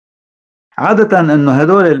عادة انه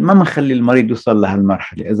هدول ما بنخلي المريض يوصل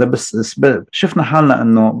لهالمرحلة، اذا بس شفنا حالنا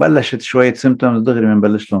انه بلشت شوية symptoms دغري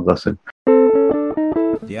بنبلش نغسل.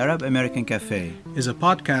 The Arab American Cafe is a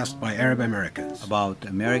podcast by Arab Americans about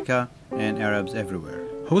America and Arabs everywhere.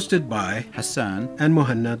 hosted by Hassan and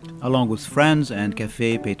Muhannad, along with friends and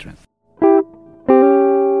cafe patrons.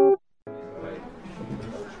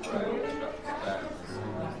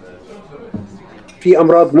 في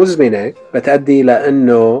أمراض مزمنة بتؤدي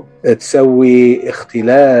لأنه تسوي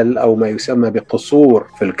اختلال أو ما يسمى بقصور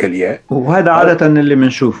في الكلية، وهذا عادة اللي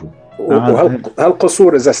بنشوفه.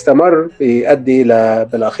 وهالقصور إذا استمر بيؤدي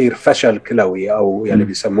بالأخير فشل كلوي أو يعني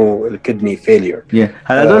بيسموه الكدني فيلير.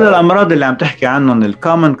 هذول الأمراض اللي عم تحكي عنهم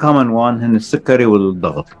الكومن وان هن السكري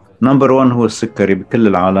والضغط. نمبر 1 هو السكري بكل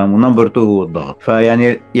العالم، ونمبر 2 هو الضغط.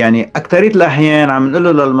 يعني أكترية الأحيان عم نقول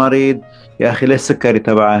له للمريض يا أخي ليش السكري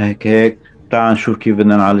تبعه هيك، تعال نشوف كيف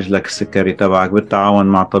بدنا نعالج لك السكري تبعك بالتعاون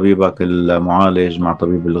مع طبيبك المعالج، مع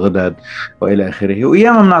طبيب الغدد وإلى آخره.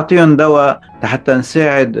 وأيام بنعطيهم دواء حتى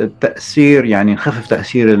نساعد التأثير، يعني نخفف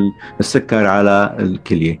تأثير السكر على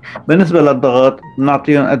الكلية. بالنسبة للضغط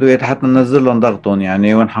بنعطيهم أدوية حتى ننزل لهم ضغطهم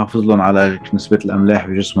يعني، ونحافظ لهم على نسبة الأملاح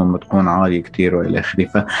بجسمهم بتكون عالية كتير وإلى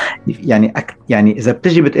آخره. يعني إذا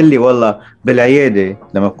بتجي بتقلي والله بالعيادة،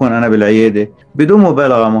 لما بكون أنا بالعيادة بدون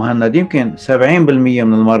مبالغة مهند، يمكن 70%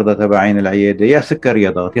 من المرضى تبعين العيادة يا سكر يا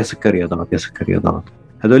ضغط، يا سكر يا ضغط، يا سكر يا ضغط.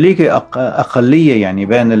 هذوليك أقلية، يعني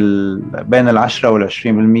بين 10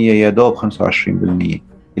 وال20% يا دوب 25%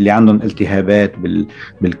 اللي عندهم التهابات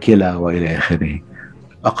بالكلى وإلى آخره.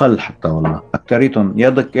 أقل حتى والله، أكتريتهم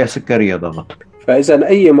يا سكر يا ضغط. فإذا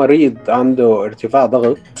أي مريض عنده ارتفاع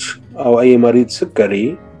ضغط أو أي مريض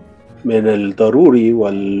سكري من الضروري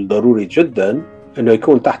والضروري جدا أنه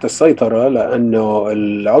يكون تحت السيطرة، لأنه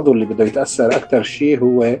العضو اللي بده يتأثر أكثر شيء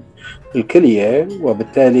هو الكلية،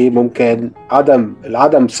 وبالتالي ممكن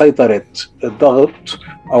عدم سيطرة الضغط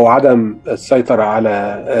أو عدم السيطرة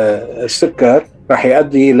على السكر رح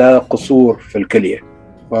يؤدي لقصور في الكلية،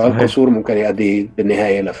 والقصور ممكن يؤدي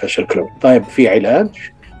بالنهاية لفشل كلوي. طيب في علاج؟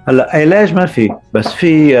 هلا علاج ما في، بس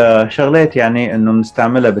في شغلات يعني انه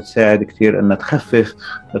بنستعملها بتساعد كتير انها تخفف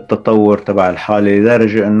التطور تبع الحالة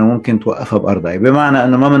لدرجة انه ممكن توقفها بأرضعي، بمعنى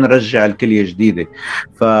انه ما بنرجع الكلية جديدة.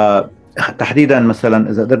 فتحديدا مثلا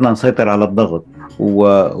اذا قدرنا نسيطر على الضغط،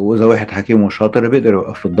 واذا واحد حكيم وشاطر بيقدر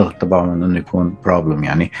يوقف الضغط تبعه من انه يكون بروبلم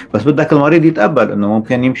يعني. بس بدك المريض يتقبل انه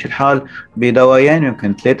ممكن يمشي الحال بدوايين،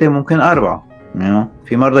 ممكن 3، ممكن 4.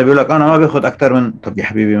 في مرضى بيقول لك انا ما باخذ اكثر من، طب يا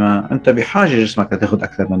حبيبي ما انت بحاجه جسمك لتاخذ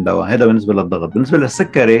اكثر من دواء. هذا بالنسبه للضغط. بالنسبه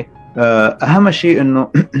للسكري اهم شيء انه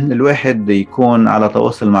الواحد يكون على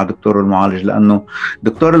تواصل مع دكتور المعالج، لانه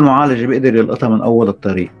دكتور المعالج بيقدر يلقطها من اول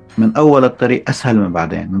الطريق. من اول الطريق اسهل من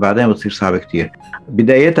بعدين بتصير صعبه كتير.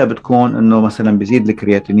 بدايتها بتكون انه مثلا بيزيد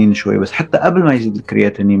الكرياتينين شوي، بس حتى قبل ما يزيد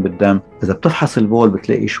الكرياتينين بالدم اذا بتفحص البول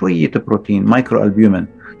بتلاقي شويه بروتين، مايكرو البيومين،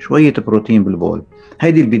 شويه بروتين بالبول.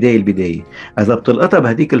 هيدي البداية. إذا بتلقطها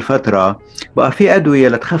بهديك الفترة بقى في أدوية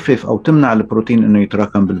لتخفف أو تمنع البروتين إنه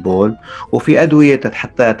يتراكم بالبول، وفي أدوية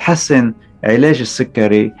حتى تحسن علاج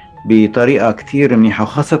السكري بطريقة كتير منيحة.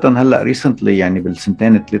 وخاصة هلأ ريسنتلي يعني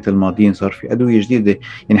بالسنتين 3 الماضيين صار في أدوية جديدة.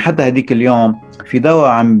 يعني حتى هديك اليوم في دواء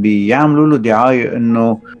عم بيعملوا له دعاية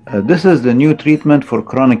إنه this is the new treatment for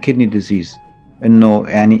chronic kidney disease. انه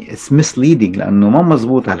يعني it's misleading، لانه ما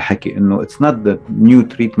مزبوط هالحكي انه it's not the new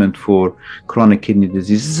treatment for chronic kidney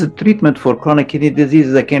disease. it's a treatment for chronic kidney disease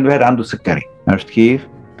اذا كان الواحد عنده سكري. عرفت كيف؟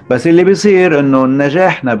 بس اللي بيصير انه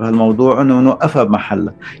نجاحنا بهالموضوع انه نوقفها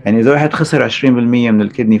بمحلها. يعني اذا واحد خسر 20% من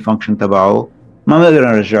الكدني فانكشن تبعه ما بنقدر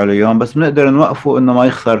نرجع له اياهم، بس بنقدر نوقفه انه ما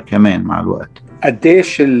يخسر كمان مع الوقت.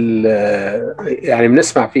 قديش يعني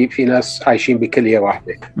بنسمع في ناس عايشين بكلية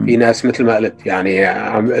واحدة، في ناس مثل ما قلت يعني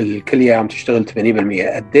الكلية عم تشتغل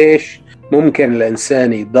 80%. قديش ممكن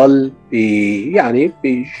الإنسان يضل يعني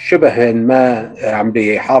بشبه ما عم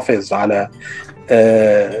بيحافظ على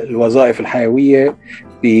الوظائف الحيوية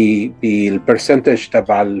بالبرسنتج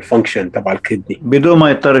تبع الفانكشن تبع الكدني بدون ما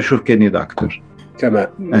يضطر يشوف كدني دكتور؟ تمام.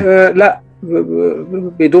 لا،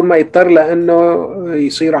 بدون ما يضطر لأنه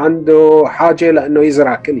يصير عنده حاجة لأنه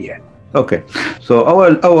يزرع كلية. أوكي.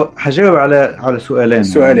 أول حجاوب على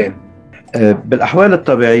سؤالين. بالأحوال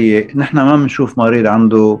الطبيعية نحن ما بنشوف مريض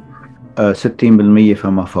عنده 60%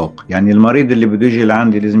 فما فوق. يعني المريض اللي بده يجي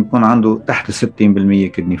لعندي لازم يكون عنده تحت 60%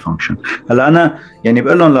 كدني فانكشن. هلا أنا يعني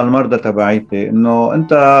بقول لهم للمرضى تبعيتي إنه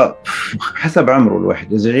أنت حسب عمره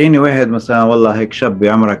الواحد. إذا جيني واحد مثلا والله هيك شاب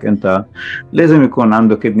بعمرك أنت لازم يكون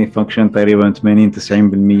عنده كدني فانكشن تقريبا 80-90%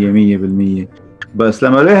 100%. بس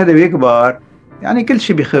لما الواحد بيكبر يعني كل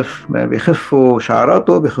شيء بيخفوا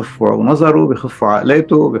شعراته، بيخفوا نظره، بيخفوا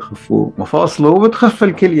عقلاته، بيخفوا مفاصله، وبتخف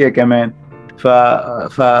الكلية كمان.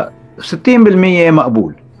 60%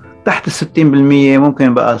 مقبول. تحت 60%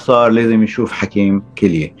 ممكن بقى صار لازم يشوف حكيم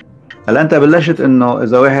كلية. هلا أنت بلشت إنه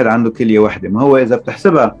إذا واحد عنده كلية واحدة، ما هو إذا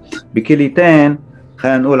بتحسبها بكليتين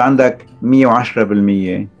خلينا نقول عندك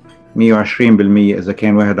 110%، 120% إذا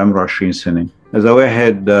كان واحد عمره 20 سنة. إذا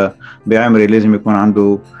واحد بعمري لازم يكون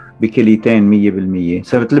عنده بكليتين 100%.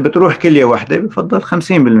 سبت اللي بتروح كلية واحدة بفضل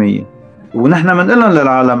 50%. ونحن بنقلن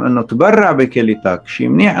للعالم انه تبرع بكليتك، شيء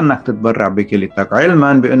منيح انك تتبرع بكليتك،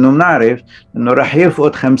 علما بانه بنعرف انه رح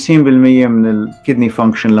يفقد 50% من الكدني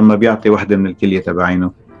فانكشن لما بيعطي وحده من الكليه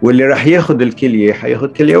تبعينه، واللي رح ياخذ الكليه حياخذ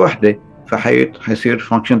كليه واحده فحيصير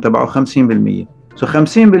فانكشن تبعه 50%. سو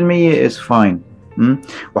 50% is fine.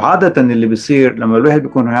 وعادة اللي بيصير لما الواحد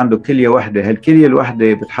بيكون عنده كلية واحدة، هالكلية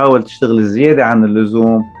الواحدة بتحاول تشتغل زيادة عن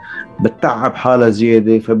اللزوم، بتتعب حالها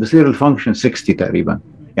زيادة، فبصير الفانكشن 60 تقريبا.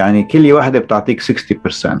 يعني كلية واحدة بتعطيك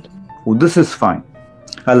 60%، و this is fine.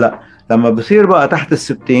 هلأ لما بصير بقى تحت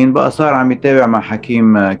 60 بقى صار عم يتابع مع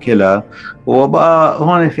حكيم كلى، وبقى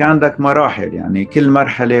هون في عندك مراحل، يعني كل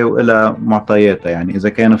مرحلة وإلها معطياتها. يعني إذا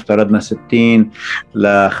كان افترضنا 60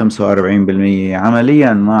 ل 45%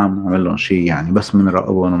 عمليا ما عم نعمل لهم شيء، يعني بس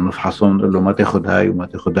بنراقبهم وبنفحصهم، نقول له ما تاخذ هاي وما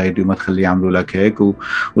تاخذ هاي وما تخليه يعملوا لك هيك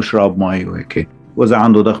واشرب مي وهيك. وإذا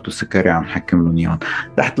عنده ضغط السكري عم نحكم لهم إياهم.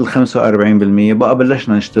 تحت 45% بقى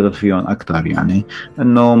بلشنا نشتغل فيهم أكتر، يعني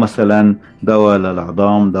إنه مثلا دواء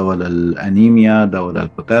للعظام، دواء للأنيميا، دواء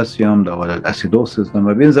للبوتاسيوم، دواء للأسيدوسيس.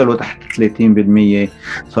 لما بينزلوا تحت 30%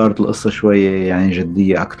 صارت القصة شوية يعني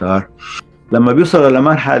جدية أكتر. لما بيوصلوا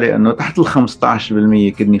لمرحلة إنه تحت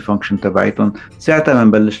 15% كدني فانكشن تبعيتهم، ساعتها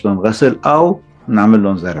بنبلش لهم غسل أو نعمل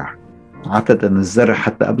لهم زرع. عادة الزرع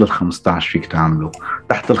حتى قبل 15 فيك تعمله.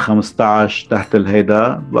 تحت 15 تحت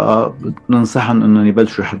الهيدا بقى ننصحهم انهم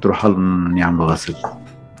يبلشوا يحضروا حالهم يعملوا غسل،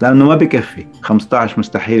 لانه ما بكفي 15.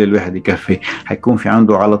 مستحيل الواحد يكفي، حيكون في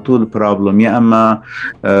عنده على طول بروبلم، يا اما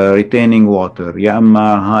retaining water، يا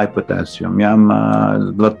اما هاي بوتاسيوم، يا اما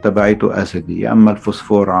البلد تبعيته اسيدي، يا اما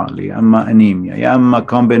الفوسفور عالي، يا اما انيميا، يا اما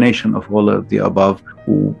combination of all of the above.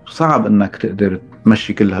 وصعب انك تقدر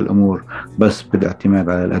تمشي كل هالامور بس بالاعتماد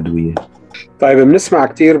على الادويه. طيب بنسمع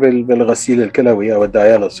كتير بالغسيل الكلوي او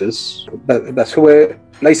الدياليسيس، بس هو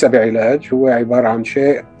ليس بعلاج، هو عباره عن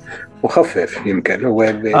شيء مخفف. يمكن هو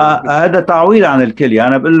هذا تعويض عن الكليه.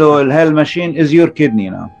 انا بقول له هاي الماشين از يور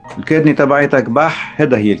كدني، الكدني تبعتك بح،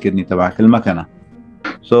 هذا هي الكدني تبعك المكنه.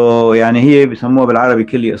 يعني هي بيسموها بالعربي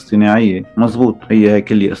كليه اصطناعيه. مزبوط، هي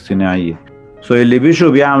كليه اصطناعيه. اللي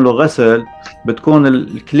بيجوا بيعملوا غسل بتكون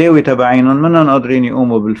الكلاوي تبعينهم منهم قادرين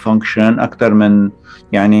يقوموا بالفانكشن أكتر من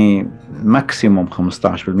يعني ماكسيموم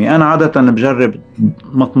 15%. أنا عادة بجرب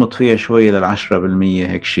مطمط فيها شوية لل10%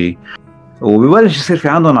 هيك شيء، وبيبلش يصير في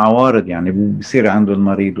عندهم عوارض. يعني بيصير عنده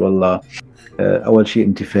المريض والله أول شيء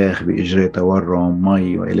انتفاخ بإجري، تورم،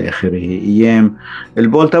 مي وإلى آخره. أيام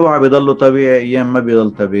البول تبعه بيضله طبيعي، أيام ما بيضل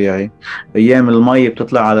طبيعي. أيام المي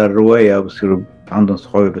بتطلع على الرواية بصيروا عندهم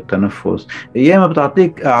صعوبة بالتنفس. أيام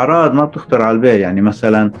بتعطيك أعراض ما بتخطر على البال، يعني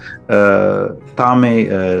مثلا طعمة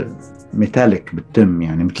ميتاليك بالتم،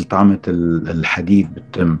 يعني مثل طعمة الحديد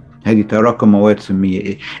بالتم. هذه تراكم مواد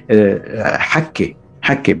سمية.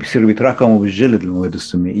 حكي بيصير بيتراكموا بالجلد المواد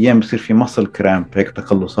السمية. أيام بيصير في مصل كرامب، هيك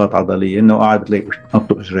تقلصات عضلية، إنه قاعد تلاقي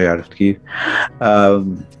نطوا إجري. عرفت كيف؟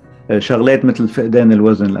 شغلات مثل فقدان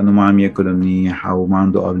الوزن لأنه ما عم يأكل منيح أو ما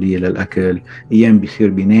عنده قابلية للأكل. أيام بيصير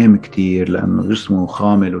بينام كتير لأنه جسمه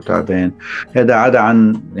خامل وتعبان. هذا عدا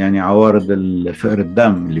عن يعني عوارض الفقر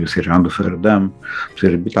الدم، اللي بيصير عنده فقر دم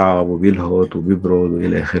بيصير بيتعب وبيلهط وبيبرد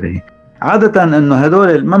وإلى آخره. عادة انه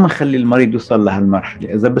هدول ما بنخلي المريض يوصل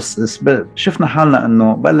لهالمرحلة. اذا بس شفنا حالنا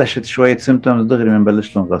انه بلشت شوية سيمتومز دغري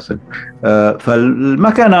بنبلش لهم غسل.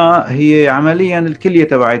 فالمكنة هي عمليا الكلية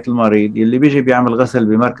تبعت المريض اللي بيجي بيعمل غسل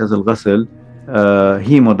بمركز الغسل،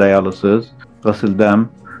 هيمودياليسيس، غسل دم.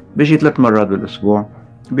 بيجي 3 مرات بالاسبوع،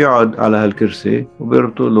 بيقعد على هالكرسي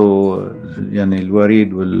وبيربطوا له يعني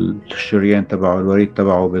الوريد والشريان تبعه، الوريد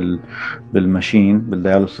تبعه بالماشين،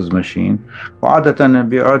 بالدياليسيس ماشين. وعادة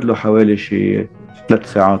بيقعد له حوالي شي 3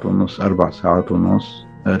 ساعات ونص 4 ساعات ونص،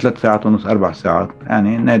 3 ساعات ونص 4 ساعات،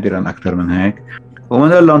 يعني نادرا أكتر من هيك.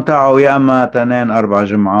 ومنقول لهم تعالوا يا أما 2 4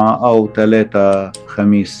 جمعة أو 3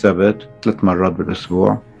 خميس سبت، 3 مرات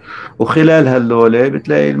بالأسبوع. وخلال هاللولة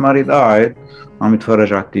بتلاقي المريض قاعد عم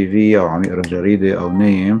يتفرج على التي في او عم يقرا جريده او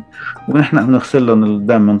نايم، ونحن بنغسل لهم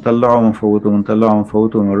الدم، بنطلعه ونفوته، بنطلعه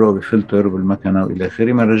ونفوته، ونمرقه بفلتر بالمكنه والى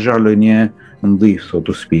اخره، بنرجع له اياه نضيف سو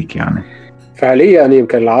تو سبيك. يعني فعليا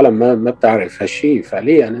يمكن العالم ما بتعرف هالشيء.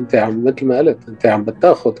 فعليا انت عم مثل ما قلت، انت عم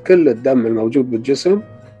بتاخذ كل الدم الموجود بالجسم،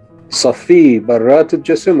 صفيه برات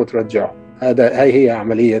الجسم وترجعه. هاي هي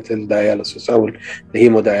عمليه الدياليسيس او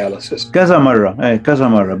الهيمودياليسيس. كذا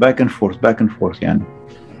مره باك اند فورث يعني.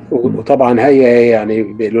 وطبعا هي يعني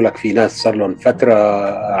بيقولوا لك في ناس صار لهم فترة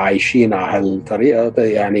عايشين على هالطريقة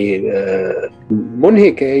يعني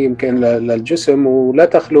منهكة يمكن للجسم ولا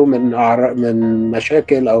تخلو من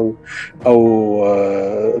مشاكل أو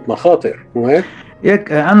مخاطر، مو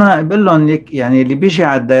هيك؟ أنا بقول لهم يعني اللي بيجي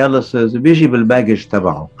على الدياليسيس بيجي بالباجج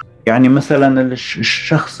تبعه. يعني مثلا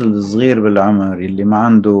الشخص الصغير بالعمر اللي ما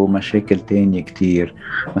عنده مشاكل تانية كتير،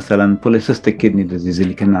 مثلا polycystic kidney disease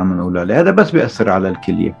اللي كنا عم نقول عليه، هذا بس بيأثر على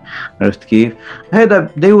الكلية. عرفت كيف؟ هذا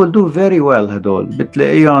they will do very well. هدول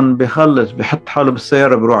بتلاقيهم بيخلص بيحط حاله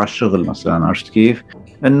بالسيارة بروح على الشغل مثلا. عرفت كيف؟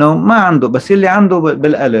 انه ما عنده. بس اللي عنده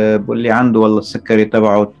بالقلب واللي عنده والله السكري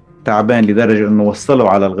تبعه تعبان لدرجة انه وصله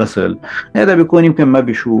على الغسل، هذا بيكون يمكن ما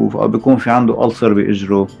بيشوف او بيكون في عنده ألسر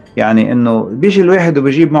بإجره. يعني انه بيجي الواحد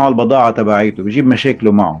وبيجيب معه البضاعة تبعيته، بيجيب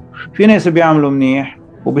مشاكله معه. في ناس بيعملوا منيح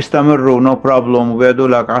وبيستمروا نو بروبلم وبيقعدوا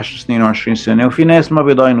لك 10 سنين و20 سنة، وفي ناس ما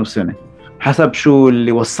بيضاينوا سنة، حسب شو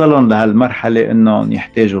اللي وصلهم لهالمرحلة انهم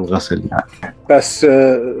يحتاجوا الغسل يعني. بس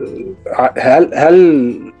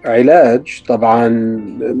هل علاج طبعا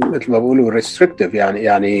مثل ما بقولوا ريستريكتيف،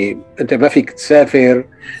 يعني انت ما فيك تسافر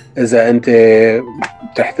اذا انت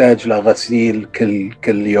تحتاج لغسيل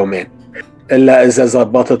كل يومين، الا اذا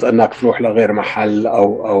زبطت انك تروح لغير محل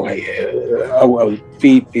او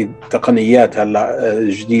في تقنيات هلا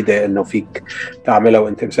جديده انه فيك تعملها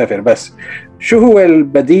وانت مسافر. بس شو هو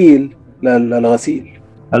البديل للغسيل؟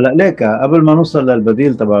 هلا ليك قبل ما نوصل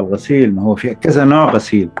للبديل تبع الغسيل، ما هو في كذا نوع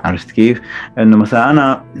غسيل. عرفت كيف؟ انه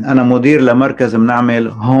مثلا انا مدير لمركز بنعمل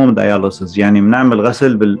هوم داياليسيس، يعني بنعمل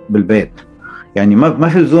غسل بالبيت. يعني ما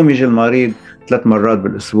في لزوم يجي المريض 3 مرات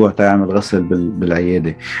بالاسبوع تعمل غسل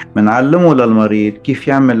بالعياده. بنعلمه للمريض كيف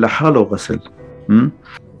يعمل لحاله غسل،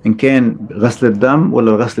 إن كان غسل الدم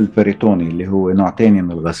ولا الغسل البريتوني اللي هو نوع تاني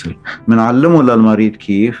من الغسل. بنعلمه للمريض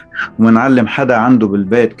كيف، وبنعلم حدا عنده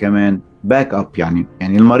بالبيت كمان باك اب. يعني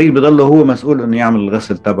المريض بضله هو مسؤول انه يعمل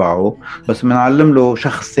الغسل تبعه، بس بنعلم له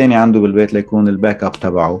شخص ثاني عنده بالبيت ليكون الباك اب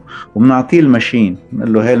تبعه، وبنعطيه الماشين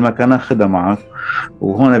بنقول له هاي المكنه خدها معك.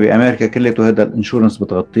 وهون بامريكا كلته هذا الانشورنس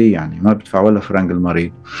بتغطيه، يعني ما بدفع ولا فرنك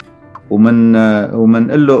المريض.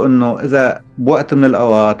 ومنقول له انه اذا بوقت من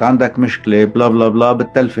الاوقات عندك مشكله بلا بلا بلا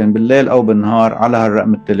بالتلفون بالليل او بالنهار على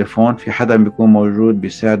هالرقم التليفون، في حدا بيكون موجود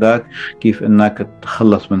بيساعدك كيف انك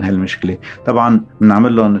تخلص من هالمشكله. طبعا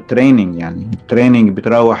بنعمل لهم تريننج، يعني التريننج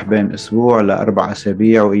بتراوح بين اسبوع ل4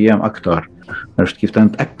 اسابيع وايام اكثر. عرفت كيف؟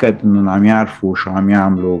 تنتاكد انهم عم يعرفوا شو عم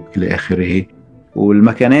يعملوا الى اخره.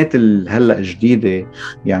 والمكانات هلا جديده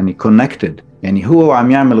يعني كونكتد، يعني هو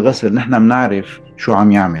عم يعمل غسل نحن بنعرف شو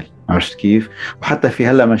عم يعمل. عرفت كيف؟ وحتى في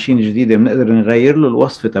هلا ماشين جديده بنقدر نغير له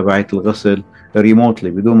الوصفه تبعت الغسل ريموتلي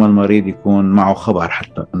بدون ما المريض يكون معه خبر،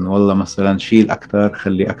 حتى انه والله مثلا شيل اكثر،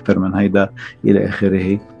 خلي اكثر من هيدا الى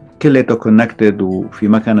اخره. كليته كونكتد، وفي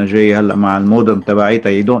مكنه جايه هلا مع المودم تبعيتها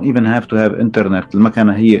يو دونت ايفن هاف تو هاف انترنت.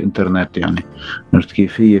 المكنه هي انترنت يعني. عرفت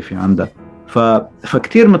كيف؟ هي في عندها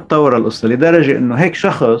فكتير متطوره القصه لدرجه انه هيك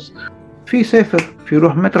شخص في يسافر، في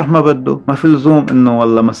يروح مطرح ما بده، ما في لزوم انه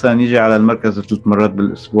والله مثلا يجي على المركز 3 مرات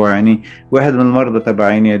بالاسبوع. يعني واحد من المرضى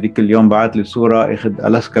تبعيني هذيك اليوم بعت لي صوره اخذ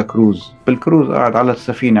الاسكا كروز، بالكروز قاعد على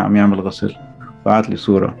السفينه عم يعمل غسل، بعت لي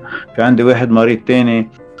صوره. في عندي واحد مريض تاني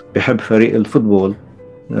بحب فريق الفوتبول،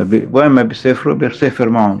 وين ما بيسافروا بيسافر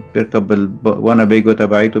معهم، بيركب وانا بيجو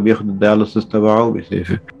تبعيته بياخذ الدياليسيس تبعه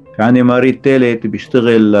وبيسافر. في عندي مريض ثالث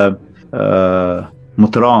بيشتغل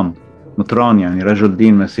مطران، يعني رجل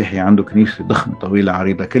دين مسيحي عنده كنيسة ضخمة طويلة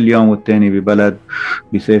عريضة، كل يوم والتاني ببلد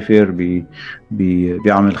بيسافر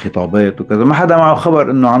بيعمل خطابات وكذا. ما حدا معه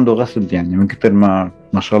خبر انه عنده غسل، يعني من كتر ما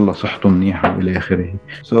شاء الله صحته منيحة والى اخره.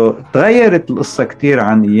 تغيرت القصة كتير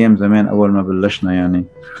عن ايام زمان اول ما بلشنا.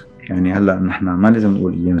 يعني هلا نحن ما لازم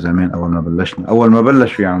نقول ايام زمان اول ما بلشنا، اول ما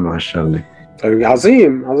بلشوا يعملوا هالشغلة.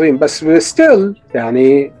 عظيم. بس ستيل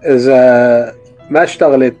يعني اذا ما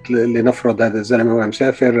اشتغلت، لنفرض هذا الزلمه وهو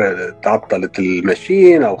مسافر تعطلت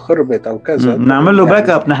الماشين او خربت او كذا، نعمل له باك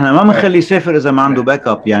اب. نحن ما بنخليه يسافر اذا ما عنده باك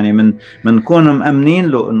اب، يعني بنكون مأمنين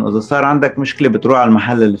له انه اذا صار عندك مشكله بتروح على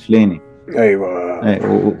المحل الفلاني. ايوه.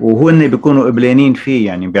 وهن بيكونوا قبلانين فيه،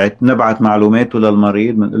 يعني نبعت معلوماته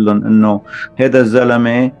للمريض بنقول لهم انه هذا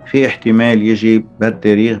الزلمه في احتمال يجي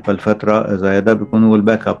بهالتاريخ بالفتره، اذا هذا بيكون هو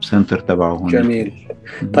الباك اب سنتر تبعه هون. جميل.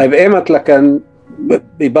 طيب ايمت لكن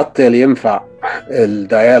بيبطل ينفع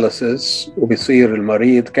الدياليسيس وبيصير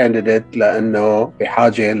المريض كانديديت لانه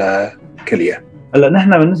بحاجه لكليه؟ هلا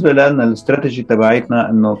نحن بالنسبه لنا الاستراتيجي تبعيتنا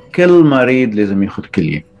انه كل مريض لازم ياخذ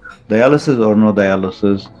كليه، دياليسيس او نو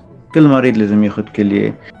دياليسيس، كل مريض لازم ياخذ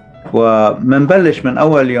كليه. ومنبلش من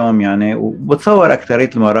اول يوم يعني، وبتصور اكثريه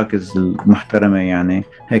المراكز المحترمه يعني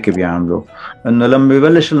هيك بيعملوا، انه لما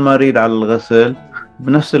يبلش المريض على الغسل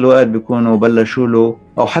بنفس الوقت بيكونوا بلشوا له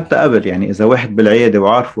أو حتى قبل، يعني إذا واحد بالعيادة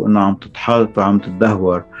وعارفوا إنه عم تتحاط وعم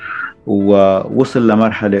تتدهور ووصل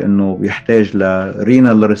لمرحلة إنه بيحتاج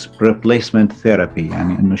لرينال ريبليسمنت ثيرابي،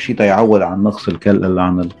 يعني إنه شيء يعوض عن نقص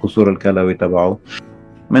عن القصور الكلوي تبعه،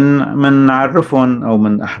 من نعرفهم أو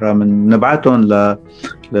من أحرى من نبعتهم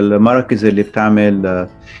للمراكز اللي بتعمل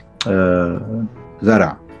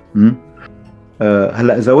زرع.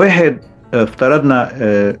 هلأ إذا واحد افترضنا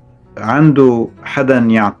عنده حدا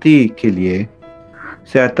يعطيه كلية،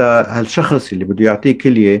 ساعتها هالشخص اللي بده يعطيه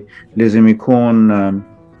كلية لازم يكون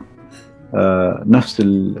نفس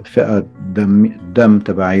الفئة الدم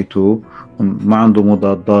تبعيته، ما عنده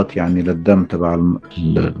مضادات يعني للدم تبع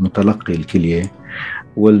المتلقي الكلية،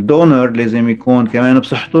 والدونر لازم يكون كمان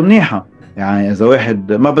بصحته منيحة. يعني إذا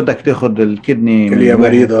واحد ما بدك تاخد الكدني كلية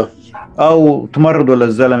مريضة أو تمرضه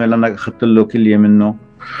للزلمة لأنك أخذت له كلية منه،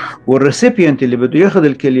 والريسيبيانت اللي بده ياخذ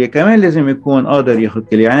الكلية كمان لازم يكون قادر ياخذ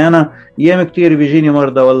كلية. يعني أنا أيام كتير بيجيني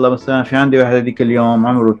مرضى، والله مثلا في عندي واحد هذيك اليوم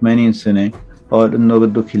عمره 80 سنة قال إنه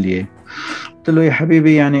بده كلية. قلت له يا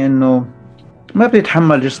حبيبي يعني إنه ما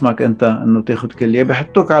بيتحمل جسمك أنت إنه تاخذ كلية،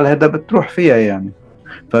 بحطوك على هذا بتروح فيها يعني.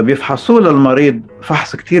 فبيفحصوا للمريض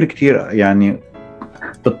فحص كتير يعني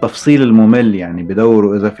بالتفصيل الممل، يعني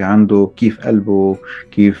بدوروا إذا في عنده كيف قلبه،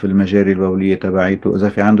 كيف المجاري البولية تبعيته، إذا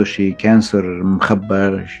في عنده شيء كانسر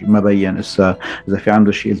مخبر ما بين إسا، إذا في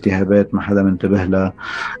عنده شيء التهابات ما حدا منتبه لها.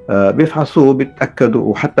 بيفحصوه بيتأكدوا،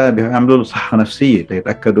 وحتى بيعملوا له صحة نفسية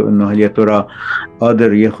يتأكدوا إنه هل يا ترى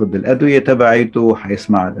قادر ياخد الأدوية تبعيته،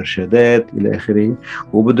 حيسمع الإرشادات إلى آخره.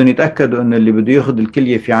 وبدهم يتأكدوا إنه اللي بده ياخد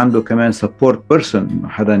الكلية في عنده كمان support person،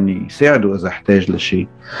 حدا يساعده إذا احتاج لشيء.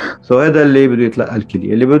 هذا اللي بده يتلقى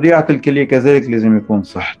الكلية. اللي بده يعطي الكلية كذلك لازم يكون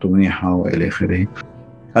صحته منيحة وإلى آخره.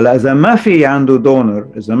 هلا إذا ما في عنده دونر،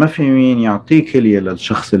 إذا ما في مين يعطيه كلية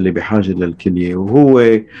للشخص اللي بحاجة للكلية،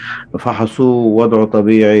 وهو فحصوه وضعه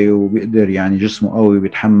طبيعي وبيقدر يعني جسمه قوي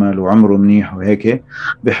بيتحمل وعمره منيح وهيك،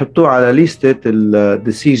 بيحطوه على ليستة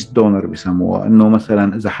الديسيز دونر بيسموها. إنه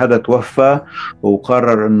مثلا إذا حدا توفى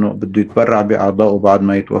وقرر إنه بده يتبرع بأعضائه بعد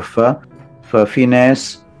ما يتوفى، ففي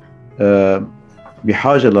ناس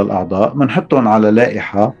بحاجة للأعضاء منحطهم على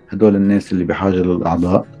لائحة، هدول الناس اللي بحاجة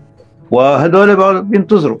للأعضاء، وهدول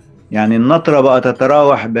بينتظروا. يعني النطرة بقى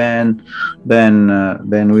تتراوح بين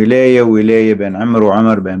ولاية وولاية، بين عمر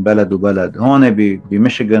وعمر، بين بلد وبلد. هون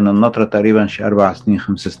بميشيغان النطرة تقريبا شي 4 سنين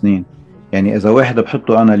 5 سنين. يعني إذا واحد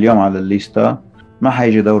بحطه أنا اليوم على الليستا ما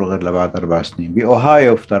حيجي دوره غير لبعد 4 سنين.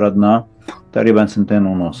 بأوهايو افترضنا تقريبا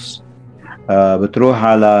 2.5 بتروح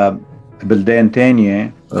على بلدان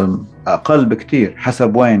تانية أقل بكتير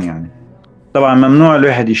حسب وين. يعني طبعا ممنوع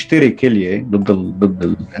الواحد يشتري كلية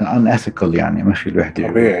ضد unethical، يعني ما في الواحد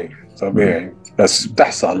طبيعي بس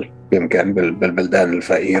بتحصل يمكن بالبلدان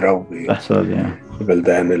الفقيرة بتحصل يعني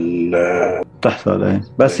بالبلدان بتحصل ايه.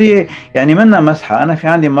 بس هي يعني منها مسحة. أنا في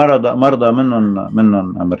عندي مرضى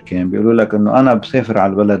منهم أمريكان بيقولوا لك إنه أنا بسافر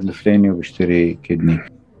على البلد الفلاني وبشتري كدني.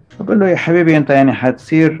 بقول له يا حبيبي أنت يعني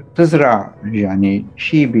حتصير تزرع يعني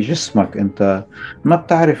شيء بجسمك، أنت ما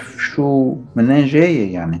بتعرف شو منين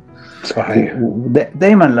جاي يعني. صحيح.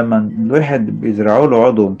 دايما لما الواحد بيزرعوا له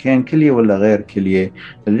عضو كان كلية ولا غير كلية،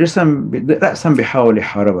 الجسم رأسا بيحاول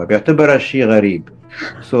يحاربها، بيعتبرها شيء غريب.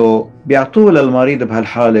 بيعطوه للمريض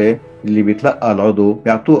بهالحالة اللي بيتلقى العضو،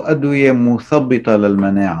 بيعطوه أدوية مثبطة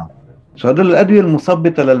للمناعة. هذول الأدوية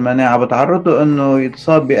المثبطة للمناعة بتعرضه إنه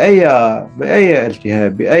يتصاب بأي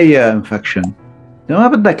التهاب، بأي انفكشن. ما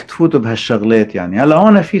بدك تفوتوا بهالشغلات. يعني هلا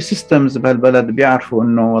هون في سيستمز بهالبلد بيعرفوا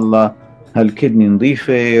إنه والله هالكدني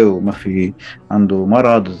نظيفة وما في عنده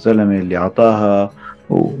مرض الزلمة اللي عطاها،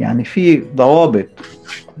 ويعني في ضوابط.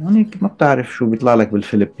 يعني ما بتعرف شو بيطلع لك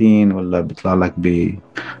بالفلبين ولا بيطلع لك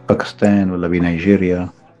بباكستان ولا بنيجيريا.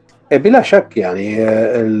 بلا شك يعني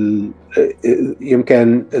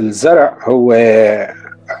يمكن الزرع هو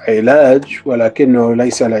علاج، ولكنه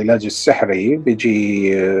ليس العلاج السحري.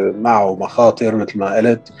 بيجي معه مخاطر مثل ما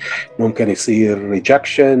قلت، ممكن يصير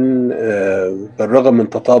ريجكشن بالرغم من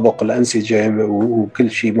تطابق الأنسجة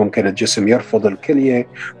وكل شيء. ممكن الجسم يرفض الكلية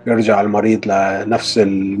ويرجع المريض لنفس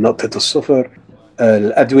نقطة الصفر.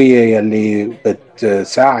 الأدوية اللي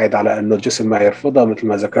بتساعد على أنه الجسم ما يرفضها مثل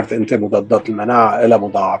ما ذكرت أنت، مضادات المناعة، لها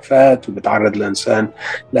مضاعفات وبتعرض الإنسان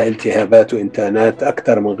لالتهابات وإنتانات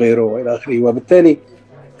أكثر من غيره وإلى آخره. وبالتالي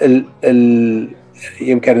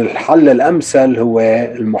يمكن الحل الأمثل هو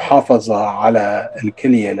المحافظة على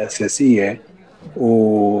الكلية الأساسية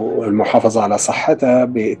والمحافظة على صحتها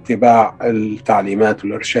باتباع التعليمات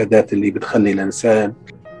والإرشادات اللي بتخلي الإنسان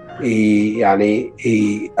يعني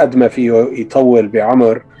قد ما فيه يطول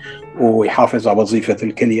بعمر ويحافظ على وظيفة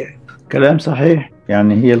الكلية. كلام صحيح.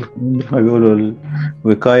 يعني هي مثل ما بيقولوا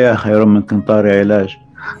الوقاية خير من قنطار علاج.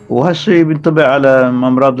 وهالشيء بينطبق على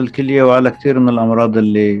أمراض الكلية وعلى كثير من الأمراض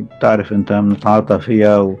اللي بتعرف أنت بنتعاطى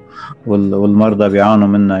فيها والمرضى بيعانوا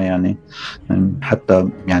منها يعني حتى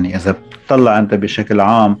يعني إذا بتطلع أنت بشكل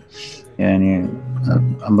عام يعني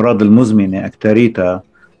أمراض المزمنة أكتريتها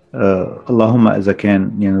اللهم إذا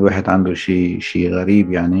كان يعني الواحد عنده شيء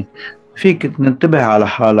غريب يعني فيك تنتبه على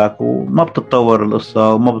حالك وما بتتطور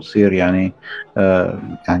القصة وما بتصير يعني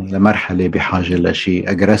يعني لمرحلة بحاجة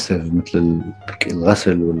لشيء أجريسيف مثل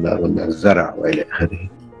الغسل ولا الزرع وإلى آخره.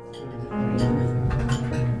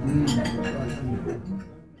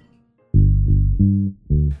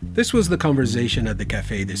 This was the conversation at the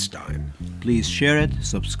cafe this time. Please share it,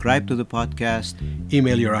 subscribe to the podcast,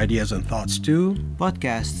 Email your ideas and thoughts to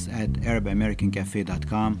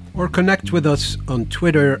podcasts@arabamericancafe.com. or connect with us on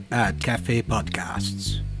Twitter at Cafe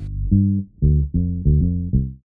Podcasts.